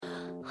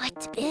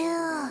What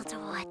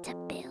to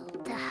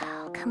build?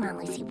 Oh, come on,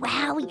 Lucy.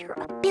 Wow, you're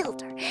a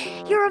builder.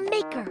 You're a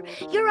maker.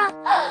 You're a...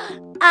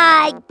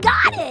 I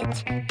got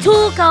it!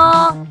 Tool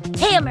call.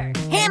 Hammer.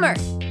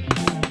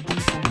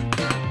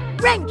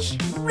 Wrench.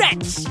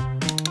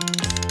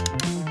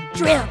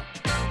 Drill.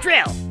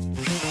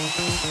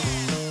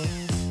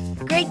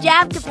 Great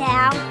job,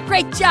 Kapow.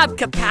 Great job,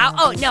 Kapow.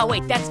 Oh, no,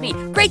 wait, that's me.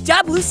 Great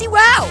job, Lucy.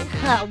 Wow.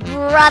 Oh,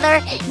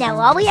 brother. Now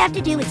all we have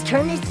to do is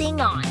turn this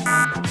thing on.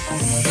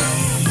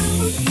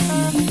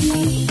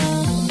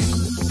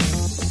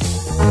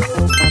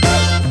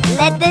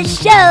 Let the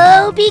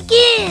show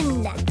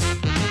begin.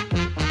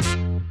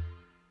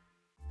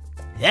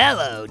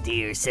 Hello,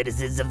 dear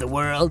citizens of the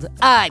world.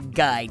 I'm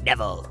Guy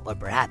Neville, or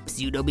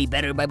perhaps you know me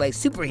better by my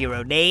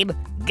superhero name,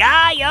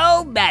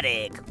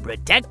 Guy-O-Matic,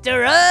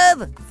 protector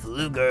of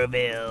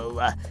Pflugerville.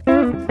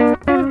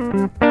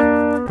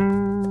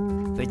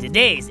 For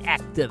today's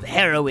act of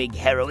harrowing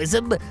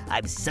heroism,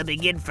 I'm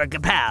subbing in for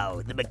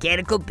Kapow, the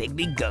mechanical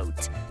pygmy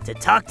goat, to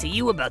talk to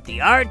you about the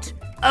art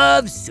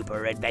of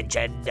super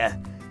invention.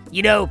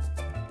 You know,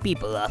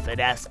 people often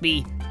ask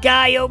me,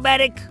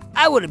 Guy-O-Matic,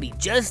 I want to be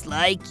just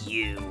like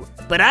you,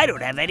 but I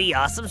don't have any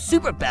awesome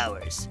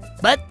superpowers.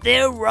 But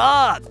they're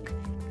wrong.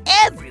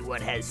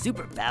 Everyone has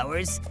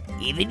superpowers,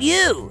 even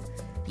you.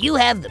 You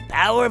have the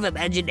power of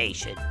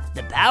imagination,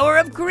 the power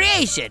of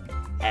creation,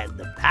 and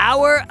the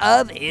power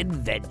of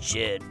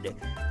invention.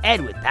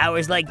 And with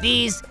powers like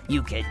these,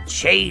 you can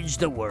change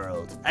the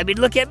world. I mean,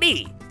 look at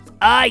me.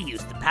 I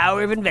use the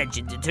power of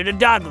invention to turn a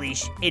dog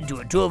leash into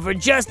a tool for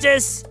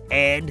justice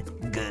and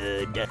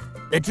good.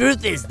 The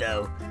truth is,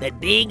 though,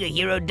 that being a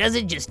hero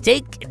doesn't just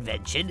take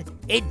invention,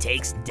 it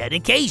takes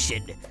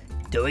dedication.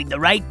 Doing the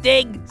right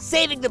thing,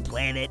 saving the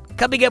planet,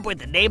 coming up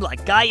with a name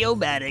like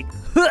Guy-O-Matic.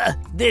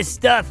 This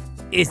stuff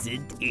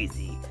isn't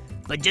easy.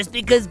 But just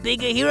because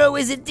being a hero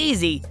isn't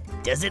easy,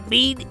 doesn't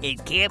mean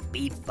it can't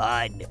be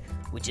fun.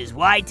 Which is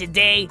why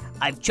today,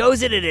 I've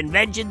chosen an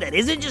invention that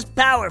isn't just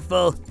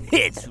powerful,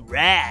 it's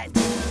rad.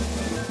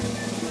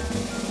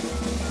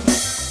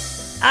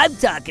 I'm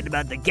talking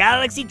about the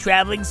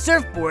galaxy-traveling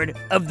surfboard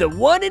of the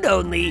one and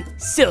only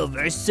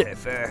Silver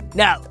Surfer.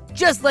 Now,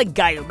 just like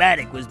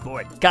Guy-O-Matic was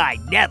born Guy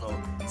Neville,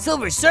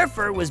 Silver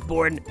Surfer was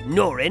born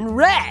Norrin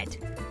Radd.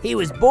 He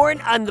was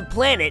born on the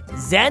planet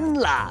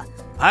Zenn-La,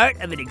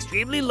 part of an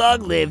extremely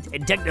long-lived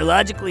and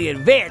technologically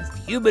advanced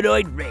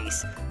humanoid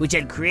race, which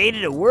had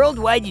created a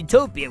worldwide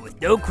utopia with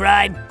no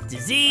crime,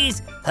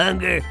 disease,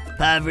 hunger,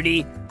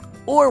 poverty,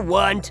 or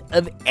want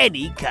of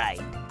any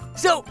kind.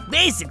 So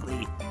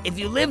basically, if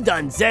you lived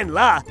on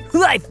Zenn-La,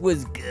 life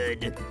was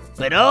good.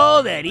 But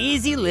all that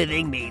easy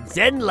living made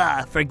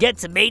Zenn-La forget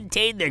to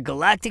maintain their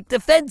galactic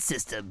defense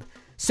system.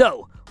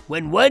 So,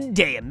 when one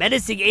day a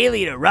menacing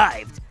alien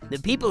arrived, the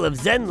people of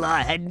Zenn-La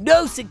had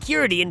no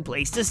security in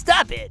place to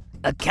stop it.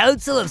 A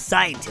council of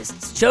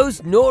scientists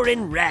chose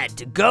Norrin Radd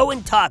to go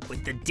and talk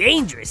with the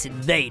dangerous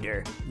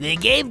invader. They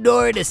gave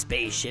Norrin a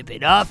spaceship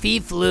and off he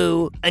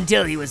flew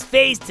until he was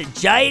face to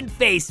giant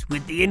face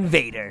with the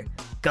invader,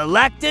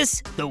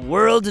 Galactus, the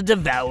World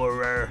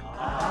Devourer.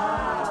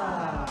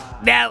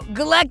 Now,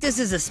 Galactus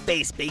is a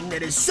space being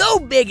that is so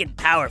big and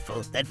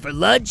powerful that for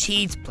lunch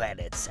he eats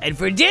planets, and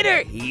for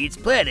dinner he eats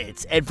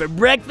planets, and for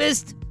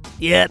breakfast,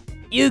 yep,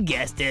 you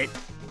guessed it,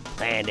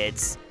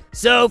 planets.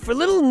 So for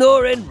little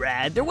Norrin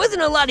Radd, there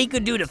wasn't a lot he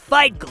could do to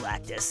fight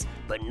Galactus,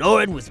 but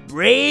Norrin was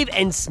brave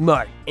and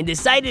smart and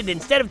decided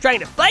instead of trying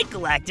to fight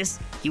Galactus,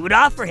 he would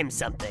offer him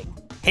something.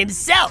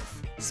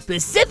 Himself.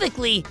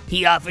 Specifically,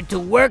 he offered to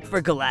work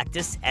for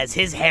Galactus as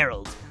his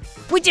herald,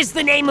 which is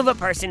the name of a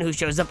person who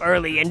shows up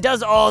early and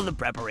does all the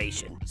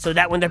preparation, so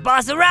that when their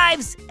boss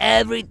arrives,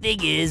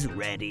 everything is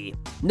ready.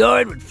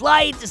 Norrin would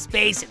fly into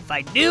space and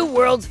find new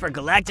worlds for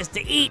Galactus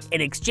to eat in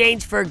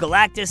exchange for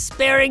Galactus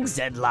sparing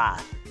Zenn-La.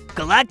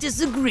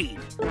 Galactus agreed.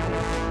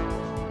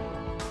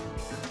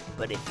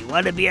 But if you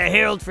want to be a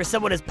herald for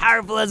someone as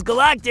powerful as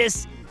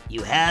Galactus,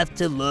 you have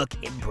to look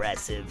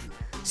impressive.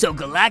 So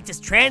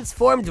Galactus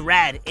transformed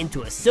Radd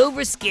into a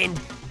silver-skinned,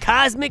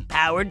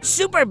 cosmic-powered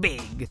super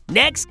being.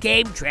 Next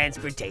came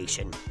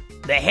transportation.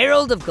 The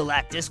Herald of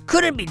Galactus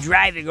couldn't be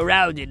driving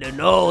around in an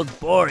old,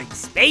 boring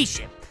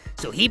spaceship,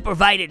 so he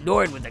provided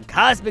Norrin with a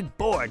cosmic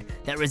board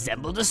that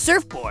resembled a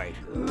surfboard.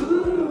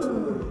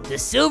 The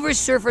Silver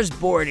Surfer's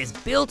board is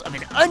built of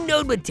an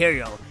unknown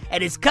material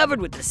and is covered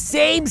with the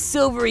same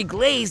silvery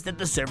glaze that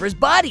the surfer's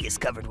body is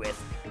covered with,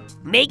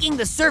 making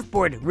the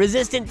surfboard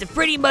resistant to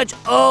pretty much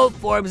all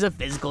forms of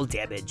physical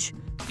damage.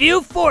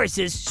 Few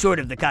forces, short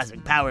of the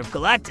cosmic power of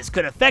Galactus,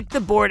 could affect the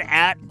board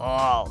at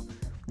all.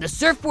 The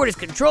surfboard is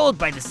controlled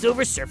by the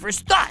Silver Surfer's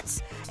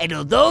thoughts, and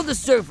although the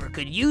surfer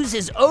could use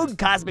his own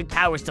cosmic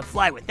powers to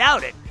fly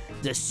without it,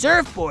 the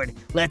surfboard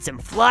lets him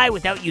fly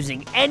without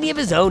using any of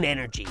his own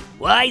energy.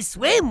 Why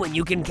swim when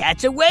you can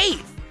catch a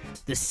wave?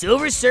 The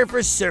Silver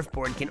Surfer's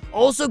surfboard can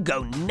also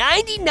go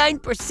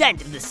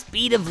 99% of the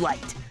speed of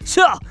light,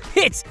 so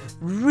it's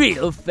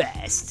real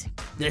fast.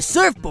 The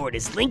surfboard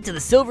is linked to the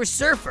Silver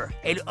Surfer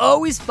and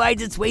always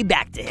finds its way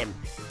back to him,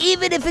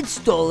 even if it's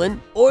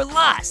stolen or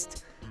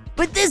lost.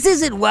 But this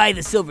isn't why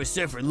the Silver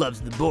Surfer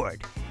loves the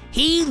board.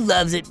 He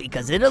loves it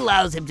because it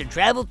allows him to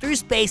travel through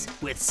space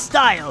with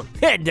style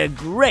and a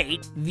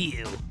great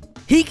view.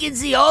 He can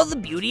see all the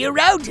beauty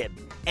around him,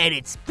 and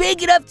it's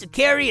big enough to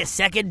carry a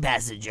second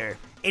passenger.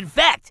 In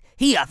fact,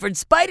 he offered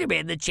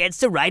Spider-Man the chance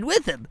to ride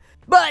with him,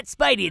 but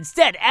Spidey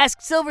instead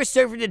asked Silver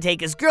Surfer to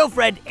take his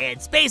girlfriend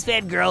and space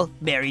fangirl,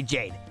 Mary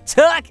Jane.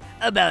 Talk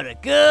about a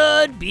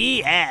good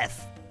BF.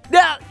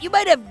 Now, you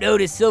might have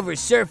noticed Silver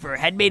Surfer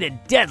had made a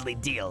deadly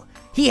deal.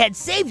 He had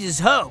saved his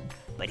home,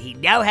 but he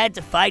now had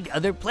to find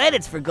other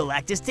planets for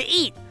Galactus to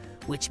eat,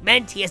 which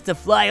meant he has to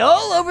fly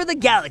all over the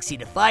galaxy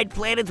to find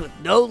planets with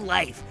no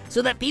life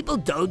so that people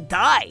don't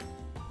die.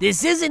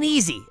 This isn't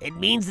easy. It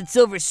means that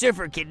Silver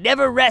Surfer can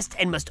never rest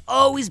and must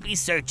always be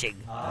searching.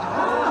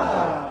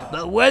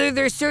 But whether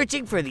they're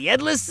searching for the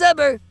endless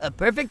summer, a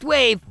perfect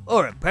wave,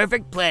 or a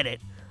perfect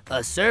planet,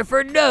 a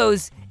surfer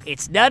knows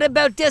it's not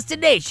about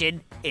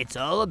destination, it's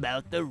all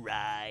about the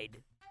ride.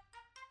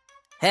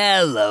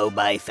 Hello,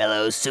 my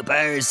fellow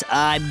supers.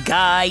 I'm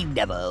Guy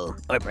Neville,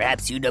 or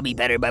perhaps you know me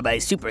better by my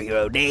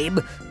superhero name,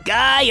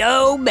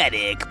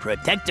 Guy-O-Medic,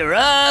 protector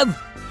of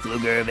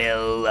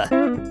Pflugerville.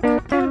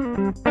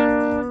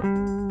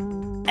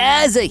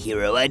 As a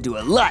hero, I do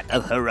a lot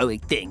of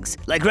heroic things.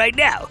 Like right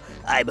now,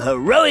 I'm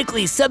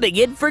heroically subbing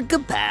in for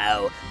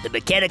Kapow, the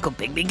mechanical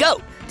pygmy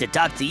goat, to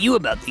talk to you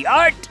about the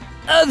art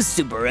of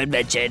super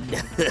invention.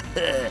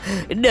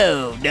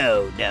 No,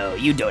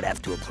 you don't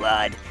have to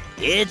applaud.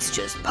 It's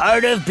just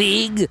part of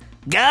being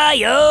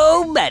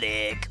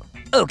Guy-O-Medic.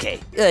 Okay,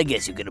 I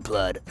guess you can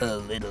applaud a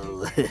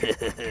little.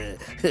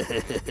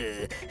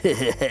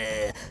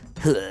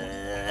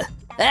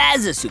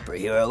 As a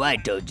superhero, I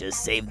don't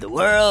just save the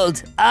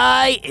world,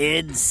 I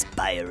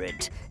inspire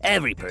it.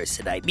 Every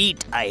person I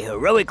meet, I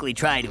heroically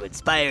try to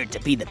inspire to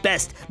be the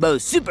best,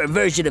 most super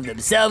version of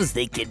themselves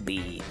they can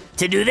be.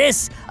 To do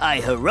this, I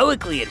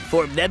heroically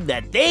inform them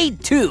that they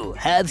too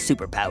have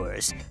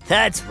superpowers.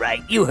 That's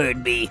right, you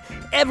heard me.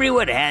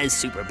 Everyone has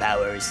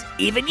superpowers,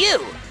 even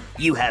you.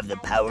 You have the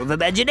power of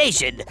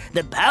imagination,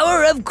 the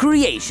power of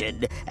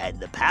creation, and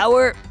the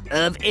power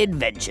of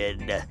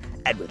invention.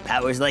 And with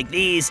powers like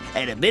these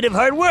and a bit of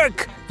hard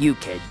work, you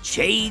can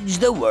change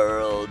the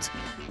world.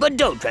 But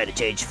don't try to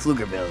change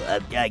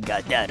Pflugerville. I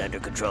got that under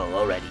control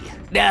already.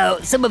 Now,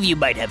 some of you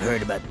might have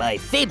heard about my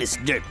famous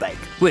dirt bike,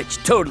 which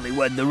totally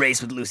won the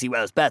race with Lucy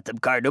Wow's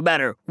bathtub car no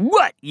matter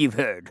what you've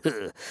heard.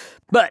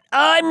 But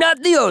I'm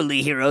not the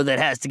only hero that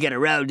has to get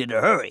around in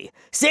a hurry.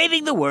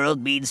 Saving the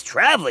world means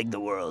traveling the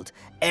world.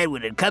 And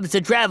when it comes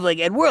to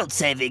traveling and world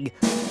saving,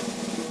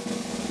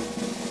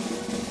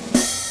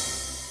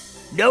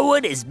 no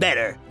one is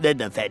better than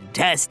the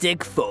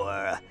Fantastic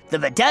Four. The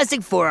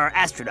Fantastic Four are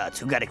astronauts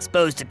who got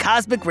exposed to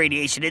cosmic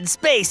radiation in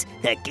space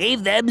that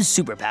gave them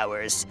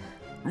superpowers.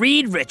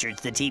 Reed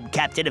Richards, the team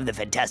captain of the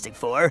Fantastic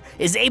Four,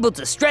 is able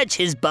to stretch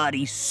his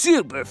body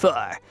super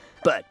far.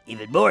 But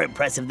even more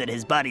impressive than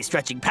his body's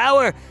stretching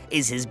power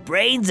is his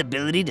brain's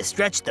ability to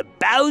stretch the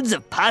bounds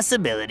of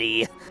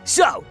possibility.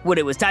 So, when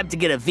it was time to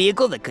get a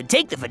vehicle that could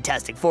take the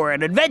Fantastic Four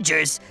on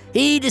adventures,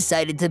 he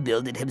decided to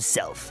build it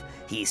himself.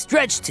 He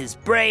stretched his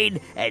brain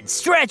and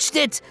stretched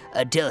it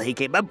until he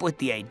came up with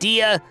the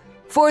idea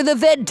for the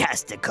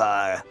Fantastic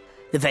Car.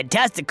 The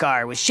Fantastic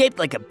Car was shaped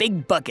like a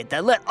big bucket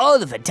that let all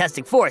the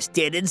Fantastic Four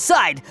stand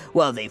inside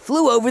while they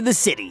flew over the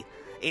city.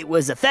 It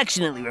was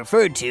affectionately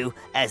referred to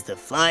as the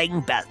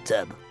Flying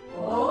Bathtub.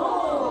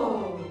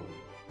 Oh,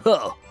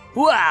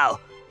 wow!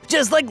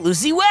 Just like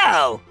Lucy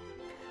Wow!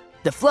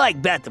 The Flying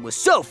Bathtub was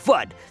so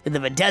fun that the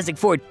Fantastic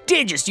Four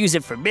did just use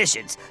it for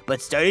missions,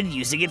 but started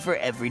using it for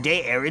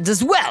everyday errands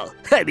as well.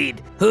 I mean,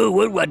 who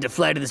would want to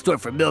fly to the store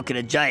for milk in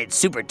a giant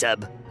super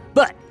tub?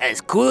 But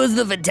as cool as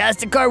the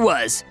Fantastic Car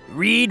was,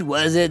 Reed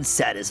wasn't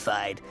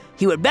satisfied.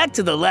 He went back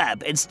to the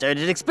lab and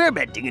started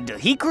experimenting until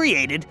he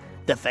created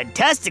the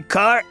Fantastic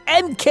Car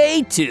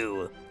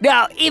MK2.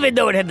 Now, even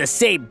though it had the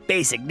same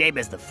basic name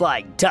as the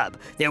Flying Tub,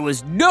 there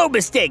was no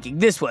mistaking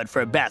this one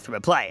for a bathroom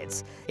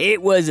appliance.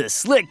 It was a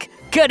slick,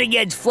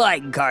 cutting-edge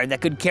flying car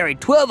that could carry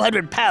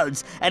 1,200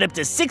 pounds at up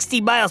to 60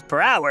 miles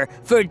per hour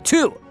for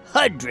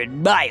 200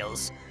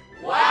 miles.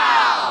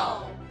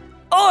 Wow!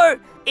 Or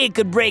it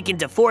could break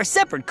into 4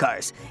 separate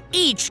cars,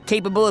 each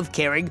capable of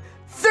carrying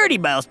 30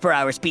 miles per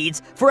hour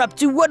speeds for up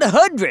to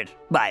 100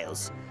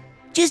 miles.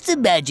 Just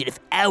imagine if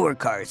our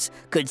cars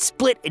could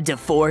split into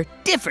 4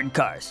 different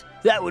cars.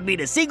 That would mean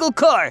a single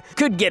car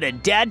could get a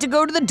dad to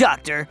go to the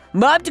doctor,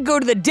 mom to go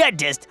to the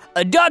dentist,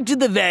 a dog to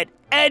the vet,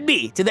 and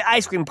me to the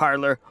ice cream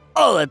parlor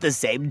all at the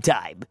same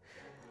time.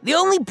 The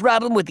only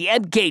problem with the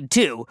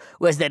MK2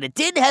 was that it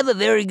didn't have a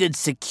very good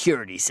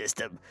security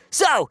system,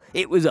 so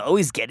it was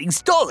always getting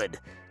stolen.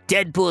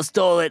 Deadpool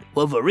stole it,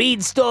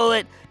 Wolverine stole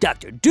it,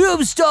 Dr.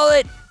 Doom stole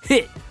it.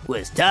 It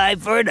was time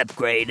for an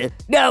upgrade.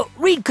 Now,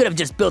 Reed could have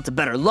just built a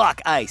better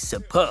lock, I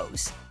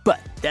suppose, but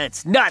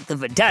that's not the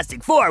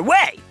Fantastic Four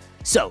way.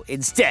 So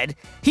instead,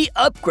 he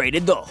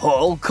upgraded the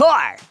whole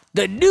car.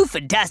 The new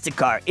Fantastic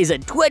Car is a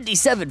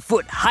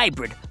 27-foot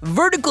hybrid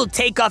vertical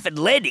takeoff and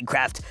landing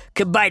craft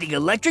combining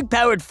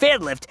electric-powered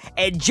fan lift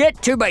and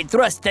jet turbine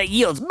thrust that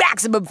yields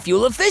maximum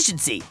fuel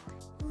efficiency.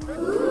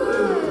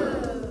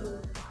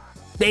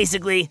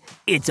 Basically,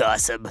 it's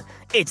awesome.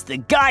 It's the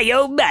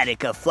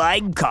Guy-O-Matic of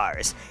flying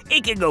cars.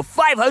 It can go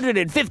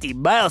 550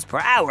 miles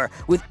per hour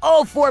with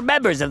all 4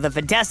 members of the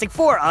Fantastic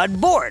Four on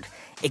board.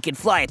 It can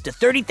fly up to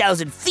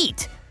 30,000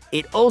 feet.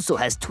 It also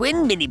has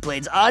twin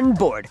mini-planes on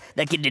board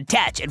that can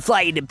detach and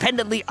fly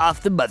independently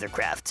off the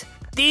mothercraft.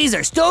 These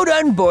are stowed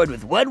on board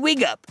with one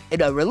wing up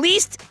and are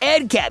released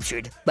and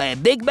captured by a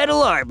big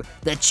metal arm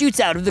that shoots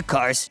out of the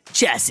car's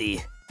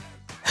chassis.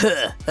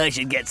 I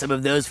should get some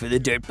of those for the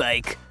dirt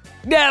bike.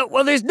 Now,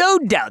 while there's no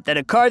doubt that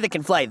a car that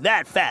can fly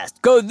that fast,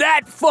 go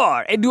that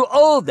far, and do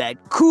all that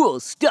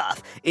cool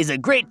stuff is a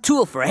great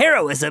tool for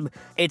heroism,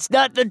 it's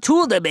not the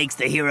tool that makes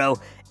the hero,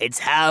 it's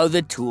how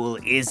the tool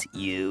is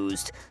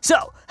used.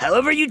 So,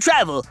 however you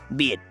travel,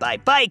 be it by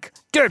bike,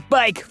 dirt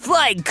bike,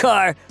 flying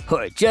car,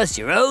 or just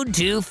your own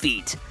 2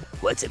 feet,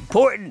 what's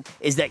important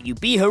is that you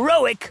be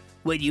heroic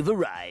when you've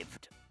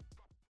arrived.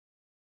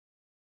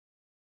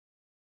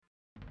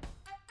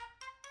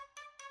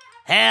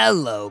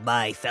 Hello,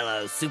 my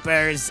fellow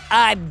supers.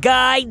 I'm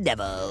Guy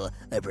Neville,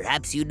 or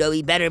perhaps you know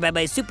me better by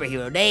my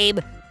superhero name,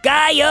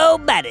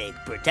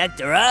 Guy-O-Matic,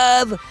 protector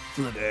of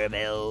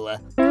Pflugerville.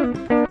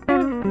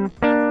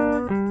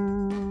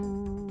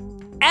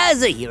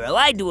 As a hero,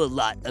 I do a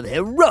lot of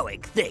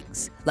heroic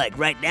things. Like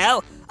right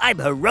now, I'm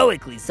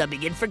heroically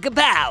subbing in for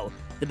Kapow,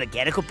 the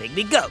mechanical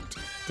pygmy goat,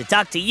 to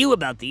talk to you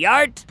about the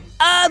art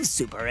of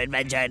super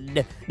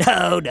invention.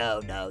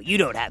 No, you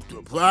don't have to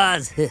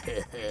applause.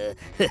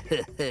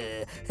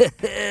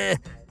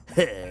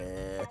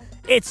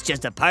 It's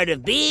just a part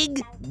of being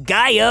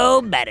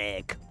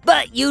Guy-O-Matic.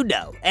 But you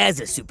know, as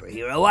a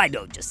superhero, I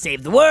don't just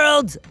save the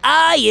world,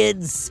 I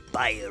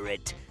inspire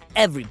it.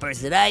 Every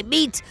person I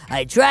meet,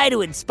 I try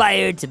to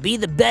inspire to be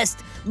the best,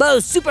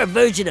 most super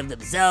version of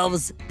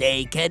themselves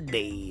they can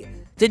be.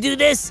 To do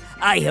this,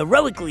 I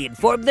heroically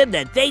inform them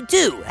that they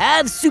too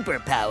have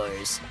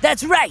superpowers.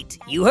 That's right,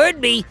 you heard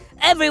me.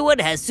 Everyone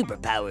has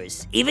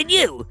superpowers, even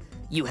you.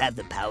 You have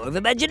the power of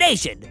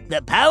imagination,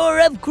 the power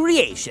of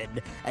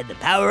creation, and the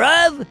power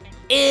of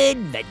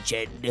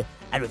invention.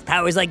 And with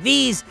powers like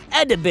these,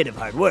 and a bit of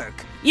hard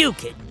work, you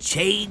can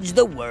change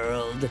the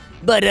world.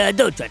 But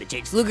don't try to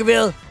change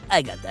Pflugerville.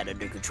 I got that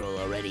under control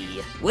already.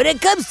 When it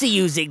comes to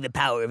using the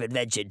power of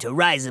invention to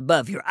rise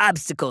above your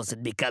obstacles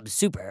and become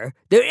super,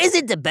 there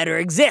isn't a better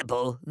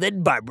example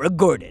than Barbara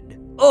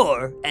Gordon.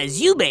 Or, as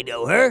you may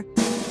know her,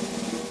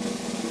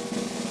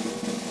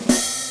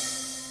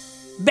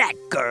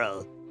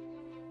 Batgirl.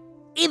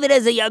 Even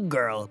as a young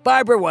girl,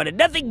 Barbara wanted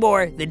nothing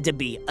more than to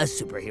be a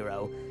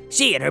superhero.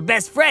 She and her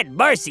best friend,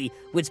 Marcy,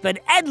 would spend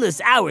endless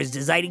hours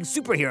designing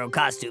superhero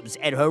costumes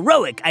and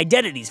heroic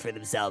identities for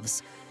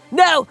themselves.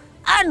 Now,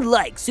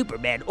 unlike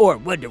Superman or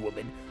Wonder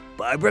Woman,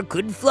 Barbara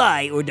couldn't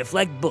fly or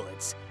deflect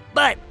bullets,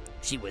 but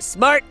she was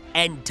smart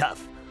and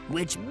tough,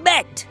 which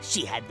meant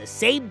she had the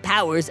same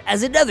powers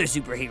as another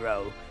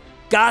superhero,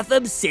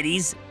 Gotham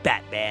City's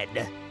Batman.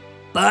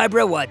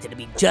 Barbara wanted to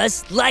be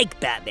just like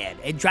Batman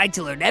and tried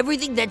to learn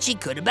everything that she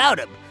could about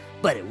him,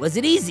 but it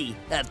wasn't easy.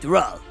 After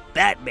all,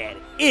 Batman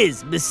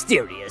is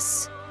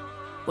mysterious.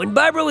 When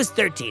Barbara was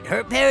 13,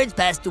 her parents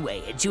passed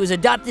away and she was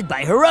adopted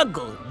by her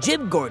uncle,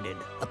 Jim Gordon,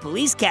 a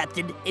police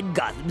captain in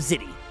Gotham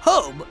City,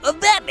 home of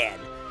Batman.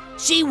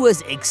 She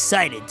was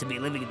excited to be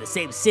living in the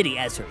same city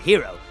as her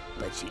hero,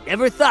 but she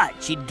never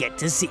thought she'd get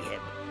to see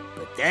him.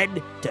 But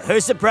then, to her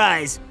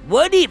surprise,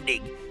 one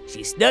evening,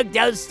 she snuck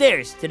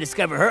downstairs to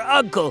discover her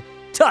uncle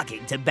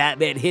talking to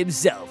Batman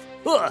himself.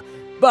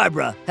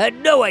 Barbara had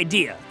no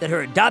idea that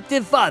her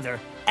adoptive father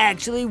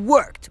actually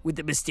worked with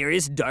the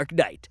mysterious Dark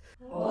Knight.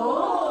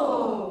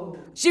 Oh!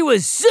 She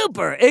was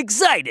super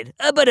excited,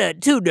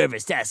 but too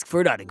nervous to ask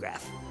for an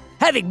autograph.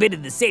 Having been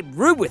in the same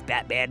room with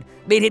Batman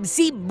made him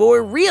seem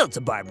more real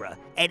to Barbara,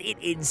 and it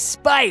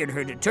inspired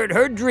her to turn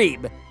her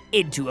dream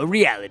into a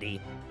reality.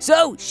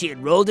 So she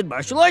enrolled in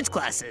martial arts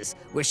classes,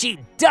 where she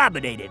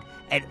dominated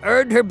and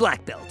earned her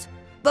black belt.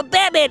 But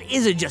Batman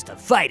isn't just a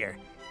fighter,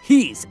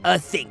 he's a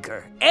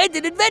thinker and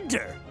an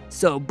inventor.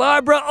 So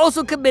Barbara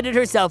also committed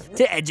herself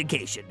to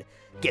education.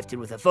 Gifted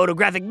with a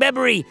photographic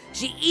memory,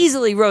 she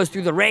easily rose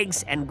through the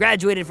ranks and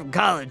graduated from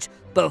college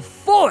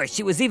before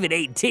she was even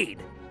 18.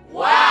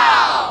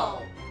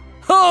 Wow!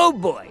 Oh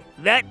boy,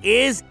 that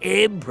is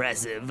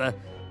impressive.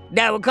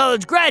 Now a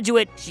college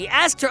graduate, she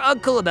asked her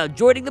uncle about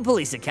joining the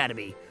police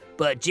academy,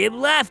 but Jim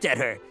laughed at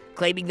her,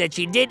 claiming that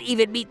she didn't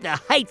even meet the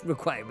height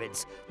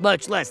requirements,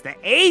 much less the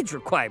age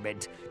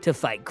requirement, to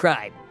fight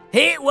crime.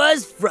 It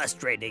was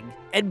frustrating,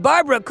 and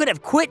Barbara could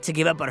have quit to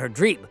give up on her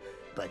dream,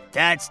 but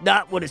that's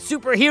not what a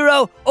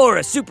superhero or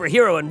a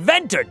superhero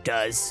inventor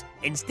does.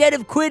 Instead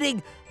of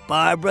quitting,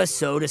 Barbara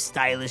sewed a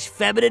stylish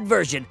feminine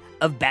version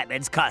of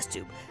Batman's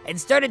costume and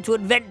started to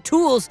invent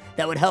tools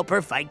that would help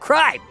her fight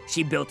crime.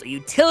 She built a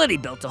utility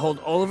belt to hold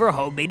all of her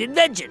homemade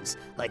inventions,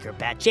 like her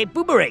bat-shaped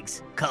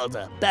boomerangs, called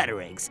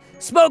batarangs,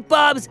 smoke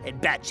bombs,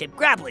 and bat-shaped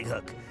grappling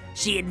hook.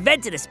 She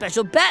invented a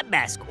special bat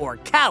mask or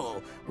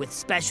cowl with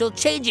special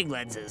changing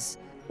lenses.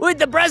 With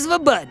the press of a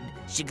button,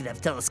 she could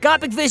have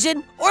telescopic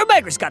vision or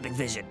microscopic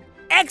vision,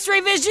 X-ray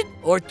vision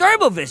or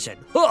thermal vision.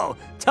 Oh,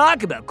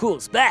 talk about cool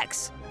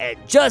specs. And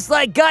just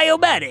like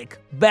Guy-O-Matic,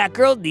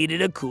 Batgirl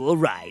needed a cool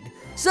ride.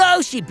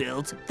 So she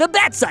built the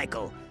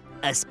Batcycle,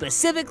 a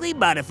specifically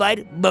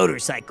modified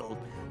motorcycle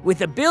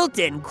with a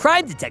built-in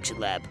crime detection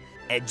lab.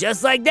 And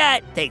just like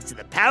that, thanks to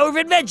the power of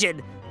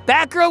invention,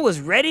 Batgirl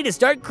was ready to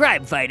start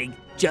crime fighting,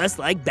 just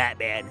like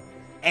Batman.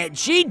 And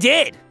she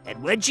did.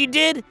 And when she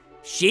did,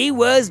 she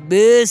was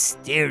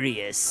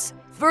mysterious.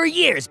 For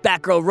years,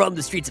 Batgirl roamed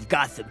the streets of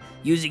Gotham,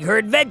 using her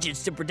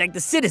inventions to protect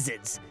the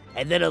citizens.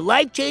 And then a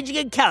life-changing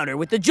encounter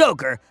with the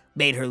Joker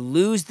made her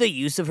lose the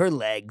use of her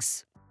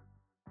legs.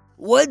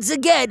 Once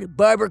again,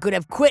 Barbara could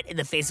have quit in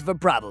the face of her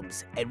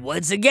problems. And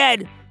once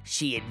again,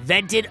 she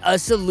invented a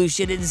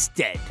solution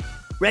instead.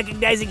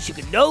 Recognizing she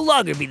could no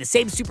longer be the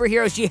same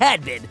superhero she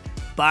had been,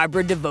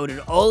 Barbara devoted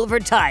all of her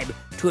time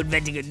to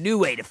inventing a new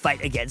way to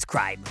fight against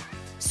crime.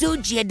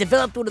 Soon, she had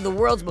developed one of the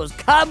world's most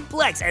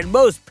complex and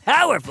most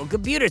powerful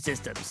computer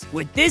systems.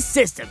 With this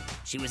system,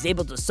 she was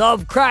able to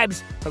solve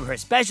crimes from her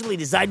specially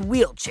designed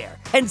wheelchair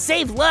and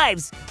save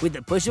lives with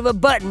the push of a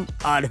button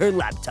on her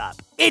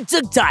laptop. It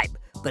took time,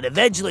 but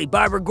eventually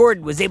Barbara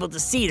Gordon was able to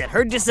see that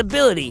her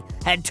disability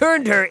had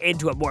turned her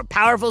into a more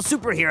powerful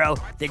superhero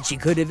than she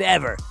could have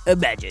ever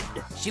imagined.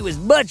 She was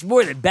much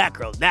more than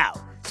Batgirl now,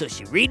 so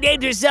she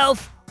renamed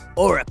herself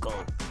Oracle.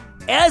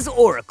 As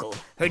Oracle,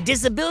 her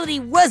disability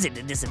wasn't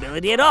a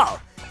disability at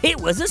all.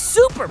 It was a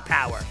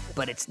superpower.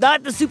 But it's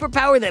not the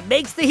superpower that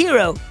makes the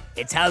hero,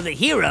 it's how the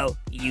hero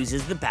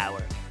uses the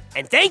power.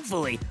 And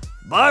thankfully,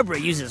 Barbara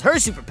uses her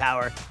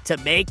superpower to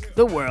make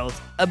the world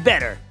a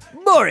better,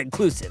 more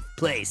inclusive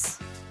place.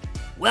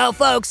 Well,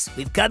 folks,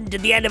 we've come to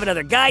the end of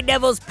another Guy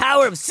Neville's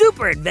Power of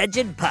Super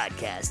Invention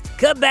podcast.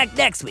 Come back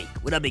next week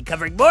when I'll be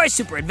covering more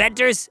super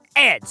inventors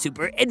and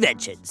super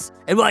inventions.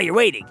 And while you're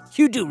waiting,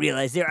 you do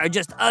realize there are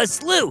just a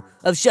slew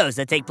of shows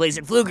that take place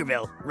in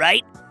Pflugerville,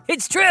 right?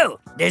 It's true.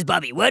 There's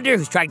Bobby Wonder,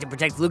 who's trying to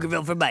protect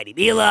Pflugerville from Mighty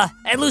Mila,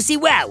 and Lucy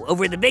Wow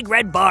over in the Big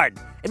Red Barn,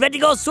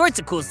 inventing all sorts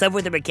of cool stuff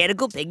with her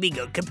mechanical pygmy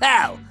goat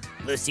Kapow.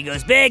 Lucy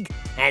goes big,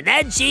 and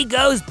then she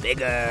goes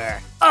bigger.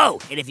 Oh,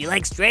 and if you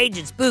like strange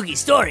and spooky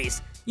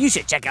stories, you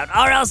should check out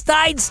R.L.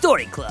 Stein's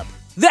Story Club.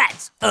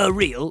 That's a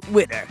real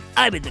winner.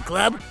 I'm in the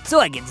club, so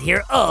I get to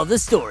hear all the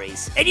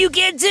stories. And you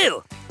can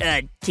too.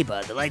 Keep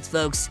on the lights,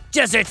 folks.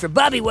 Just search for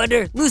Bobby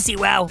Wonder, Lucy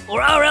Wow,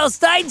 or R.L.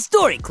 Stein's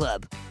Story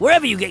Club,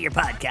 wherever you get your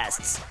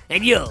podcasts,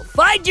 and you'll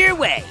find your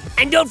way.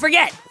 And don't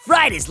forget,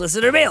 Friday's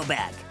listener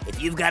mailbag.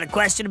 If you've got a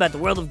question about the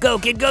world of Go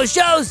Kid Go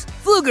shows,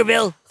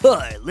 Pflugerville,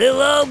 or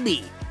little old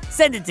me,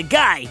 send it to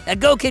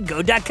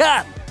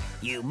guy@gokidgo.com.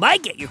 You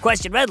might get your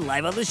question read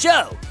live on the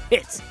show.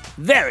 It's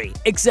very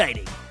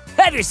exciting.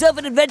 Have yourself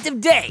an inventive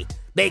day.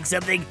 Make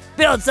something,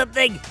 build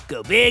something,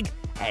 go big,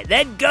 and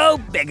then go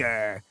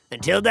bigger.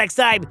 Until next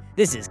time,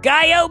 this is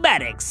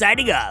Guy-O-Matic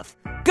signing off.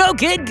 Go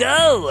Kid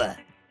Go!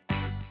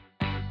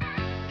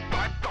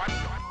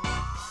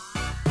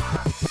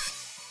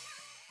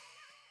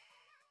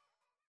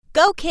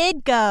 Go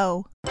Kid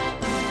Go!